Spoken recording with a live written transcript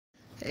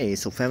Hey,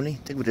 so family,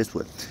 think of it this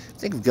way.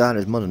 Think of God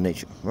as Mother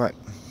Nature, right?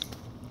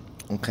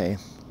 Okay.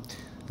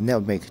 And that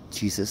would make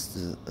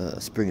Jesus the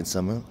spring and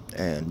summer,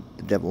 and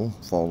the devil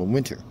fall and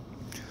winter.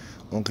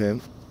 Okay.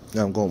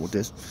 Now I'm going with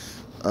this.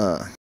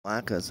 Why?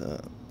 Because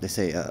they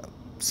say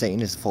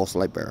Satan is the false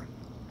light bearer,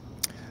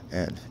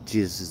 and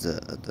Jesus is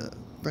the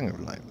bringer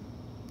of light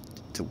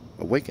to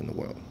awaken the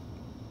world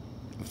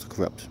of the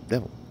corrupt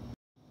devil.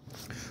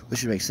 Which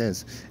should make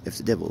sense if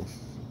the devil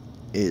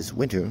is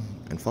winter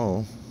and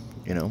fall.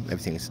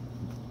 Everything is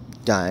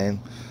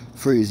dying,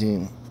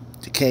 freezing,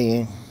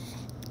 decaying,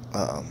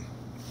 um,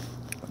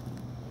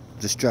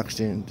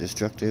 destructive,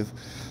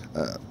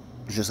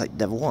 just like the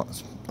devil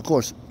wants. Of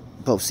course,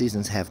 both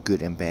seasons have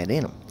good and bad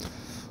in them,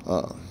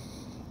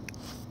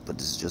 but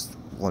this is just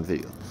one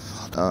video.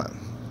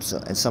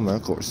 And summer,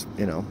 of course,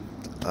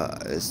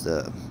 is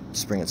the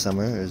spring and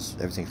summer, is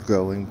everything's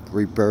growing,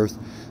 rebirth,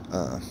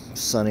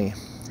 sunny,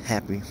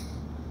 happy,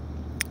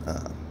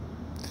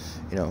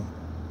 you know,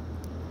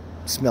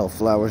 smell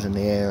flowers in the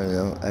air,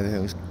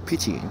 everything's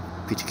peachy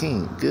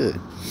keen, good.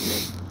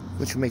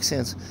 Which would make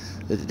sense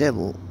that the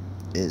devil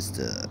is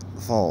the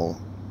fall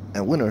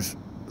and winter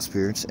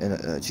spirits,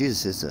 and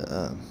Jesus is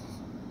the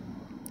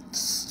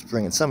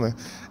spring and summer,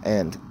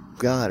 and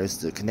God is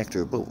the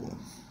connector of both.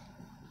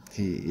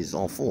 He is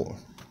all four.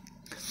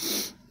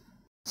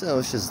 So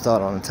it's just a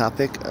thought on the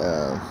topic.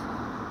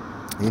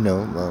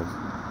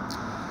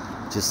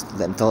 Just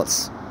letting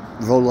thoughts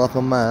roll off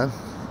my mind.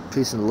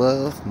 Peace and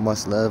love,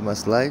 much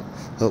light.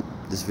 Hope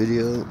this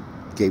video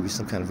gave you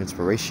some kind of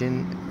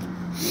inspiration.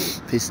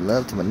 Peace and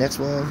love to my next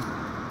one.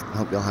 I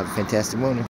hope y'all have a fantastic morning.